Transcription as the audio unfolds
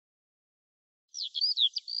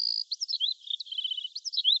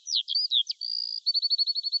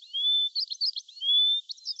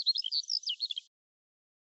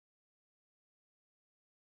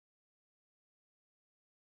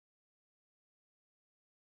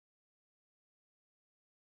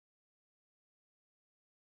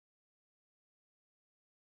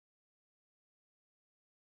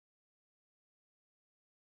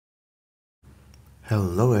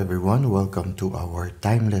Hello everyone, welcome to our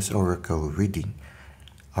Timeless Oracle reading.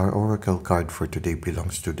 Our Oracle card for today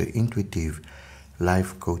belongs to the Intuitive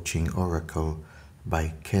Life Coaching Oracle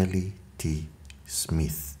by Kelly T.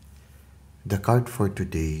 Smith. The card for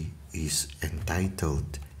today is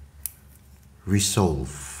entitled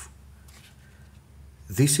Resolve.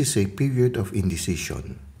 This is a period of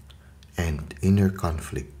indecision and inner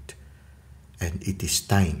conflict, and it is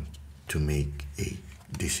time to make a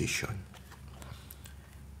decision.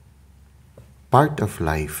 Part of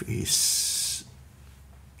life is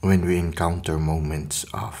when we encounter moments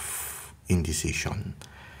of indecision,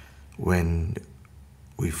 when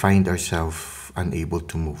we find ourselves unable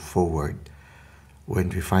to move forward, when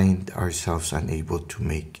we find ourselves unable to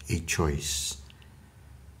make a choice.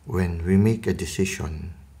 When we make a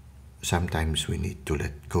decision, sometimes we need to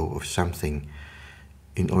let go of something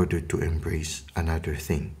in order to embrace another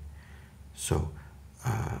thing. So,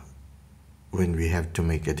 when we have to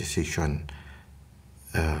make a decision,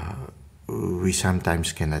 we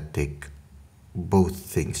sometimes cannot take both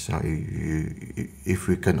things. Now, if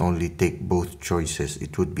we can only take both choices,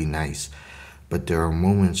 it would be nice. But there are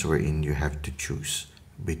moments wherein you have to choose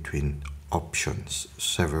between options,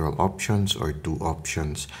 several options or two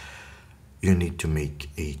options. You need to make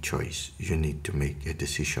a choice. You need to make a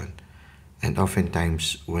decision. And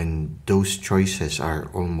oftentimes, when those choices are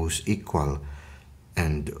almost equal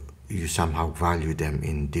and you somehow value them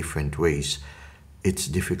in different ways, it's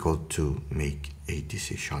difficult to make a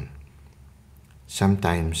decision.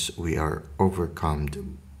 Sometimes we are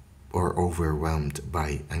overcome or overwhelmed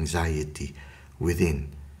by anxiety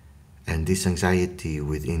within, and this anxiety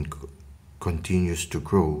within continues to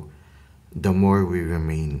grow the more we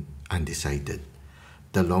remain undecided.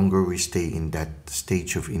 The longer we stay in that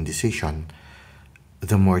stage of indecision,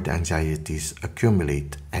 the more the anxieties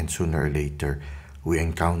accumulate, and sooner or later we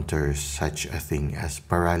encounter such a thing as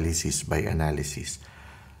paralysis by analysis.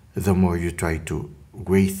 The more you try to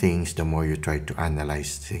weigh things, the more you try to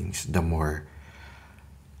analyze things, the more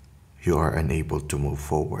you are unable to move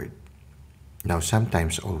forward. Now,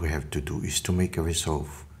 sometimes all we have to do is to make a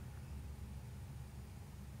resolve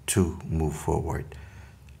to move forward.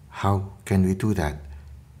 How can we do that?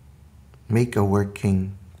 Make a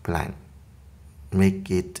working plan.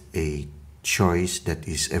 Make it a choice that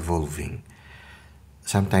is evolving.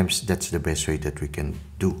 Sometimes that's the best way that we can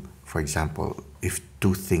do. For example, if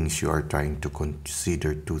two things you are trying to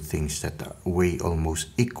consider, two things that weigh almost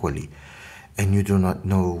equally, and you do not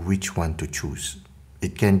know which one to choose.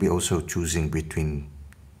 It can be also choosing between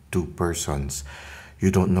two persons. You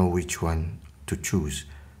don't know which one to choose.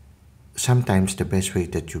 Sometimes the best way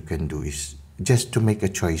that you can do is just to make a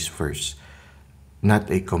choice first. Not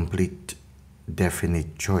a complete,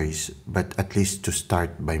 definite choice, but at least to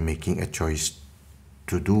start by making a choice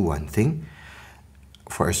to do one thing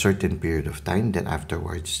for a certain period of time, then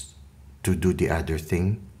afterwards to do the other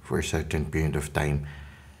thing for a certain period of time.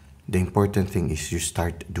 The important thing is you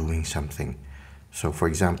start doing something. So for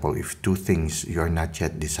example, if two things you are not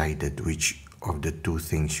yet decided which of the two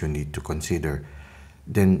things you need to consider,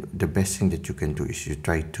 then the best thing that you can do is you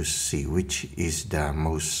try to see which is the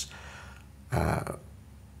most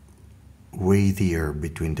weightier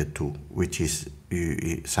between the two, which is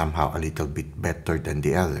somehow a little bit better than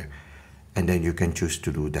the other. And then you can choose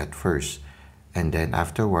to do that first. And then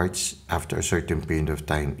afterwards, after a certain period of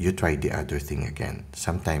time, you try the other thing again.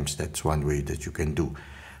 Sometimes that's one way that you can do.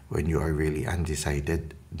 When you are really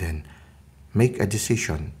undecided, then make a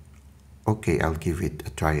decision. Okay, I'll give it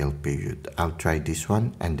a trial period. I'll try this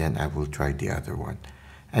one, and then I will try the other one.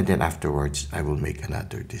 And then afterwards, I will make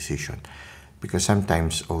another decision. Because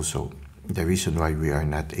sometimes also, the reason why we are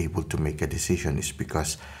not able to make a decision is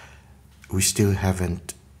because we still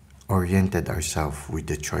haven't oriented ourselves with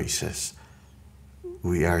the choices.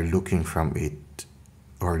 We are looking from it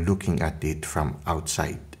or looking at it from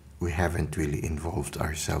outside. We haven't really involved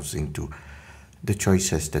ourselves into the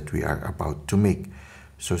choices that we are about to make.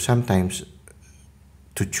 So sometimes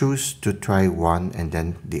to choose to try one and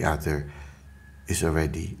then the other is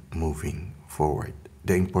already moving forward.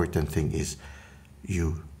 The important thing is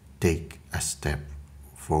you take a step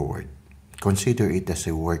forward. Consider it as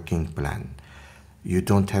a working plan. You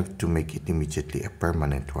don't have to make it immediately a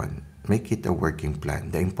permanent one. Make it a working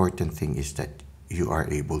plan. The important thing is that you are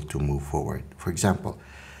able to move forward. For example,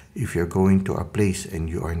 if you're going to a place and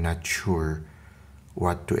you are not sure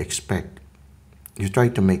what to expect, you try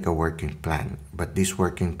to make a working plan, but this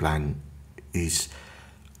working plan is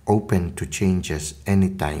open to changes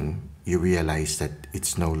anytime you realize that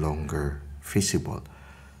it's no longer feasible.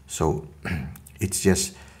 So it's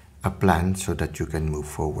just a plan so that you can move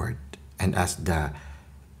forward. And as the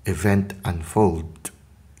event unfold,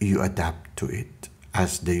 you adapt to it.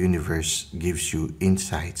 As the universe gives you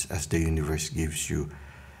insights, as the universe gives you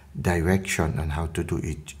direction on how to do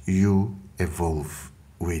it, you evolve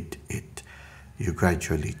with it. You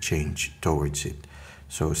gradually change towards it.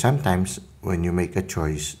 So sometimes when you make a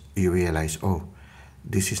choice, you realize, oh,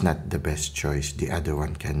 this is not the best choice, the other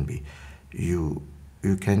one can be. You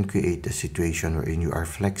can create a situation wherein you are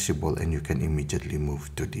flexible and you can immediately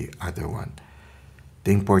move to the other one.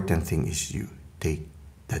 The important thing is you take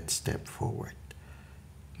that step forward.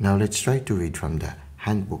 Now let's try to read from the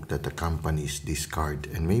handbook that accompanies this card,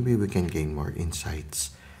 and maybe we can gain more insights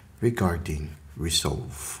regarding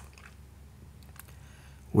resolve.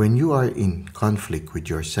 When you are in conflict with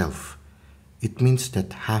yourself, it means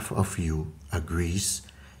that half of you agrees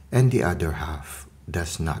and the other half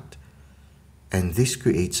does not. And this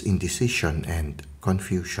creates indecision and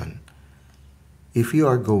confusion. If you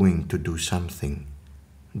are going to do something,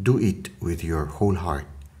 do it with your whole heart.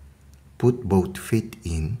 Put both feet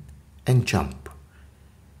in and jump.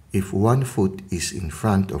 If one foot is in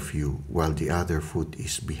front of you while the other foot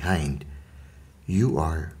is behind, you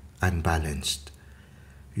are unbalanced.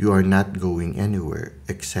 You are not going anywhere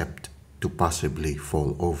except to possibly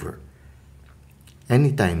fall over.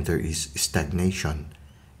 Anytime there is stagnation,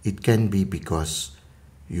 it can be because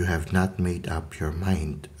you have not made up your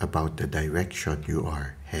mind about the direction you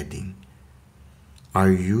are heading.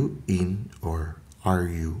 Are you in or are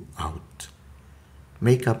you out?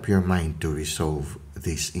 Make up your mind to resolve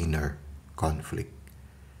this inner conflict.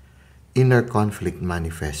 Inner conflict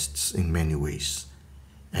manifests in many ways,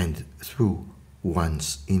 and through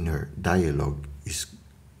one's inner dialogue is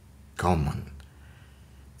common.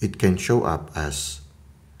 It can show up as,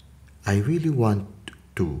 I really want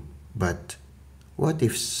to, but what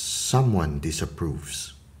if someone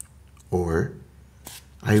disapproves? Or,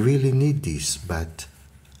 I really need this, but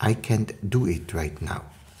I can't do it right now.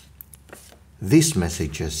 These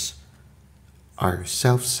messages are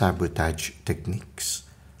self-sabotage techniques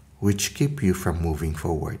which keep you from moving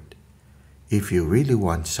forward. If you really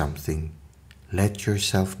want something, let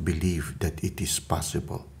yourself believe that it is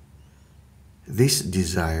possible. This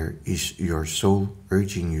desire is your soul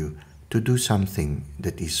urging you to do something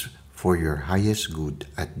that is for your highest good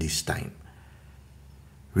at this time.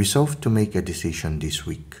 Resolve to make a decision this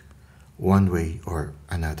week, one way or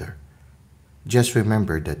another. Just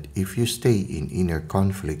remember that if you stay in inner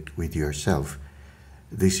conflict with yourself,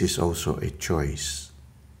 this is also a choice.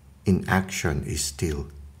 Inaction is still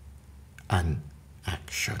an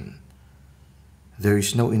action. There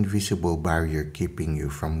is no invisible barrier keeping you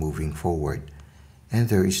from moving forward, and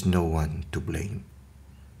there is no one to blame.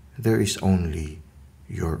 There is only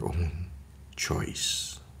your own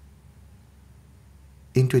choice.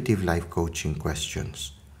 Intuitive life coaching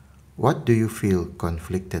questions. What do you feel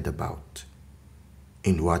conflicted about?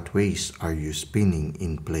 In what ways are you spinning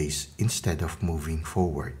in place instead of moving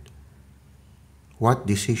forward? What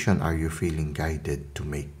decision are you feeling guided to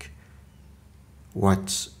make?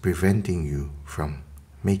 What's preventing you from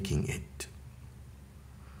making it?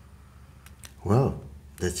 Well,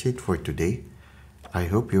 that's it for today. I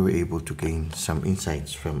hope you were able to gain some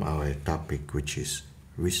insights from our topic, which is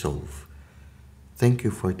resolve. Thank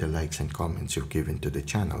you for the likes and comments you've given to the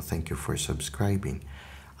channel. Thank you for subscribing.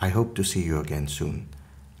 I hope to see you again soon.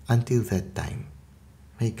 Until that time,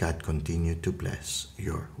 may God continue to bless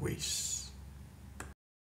your ways.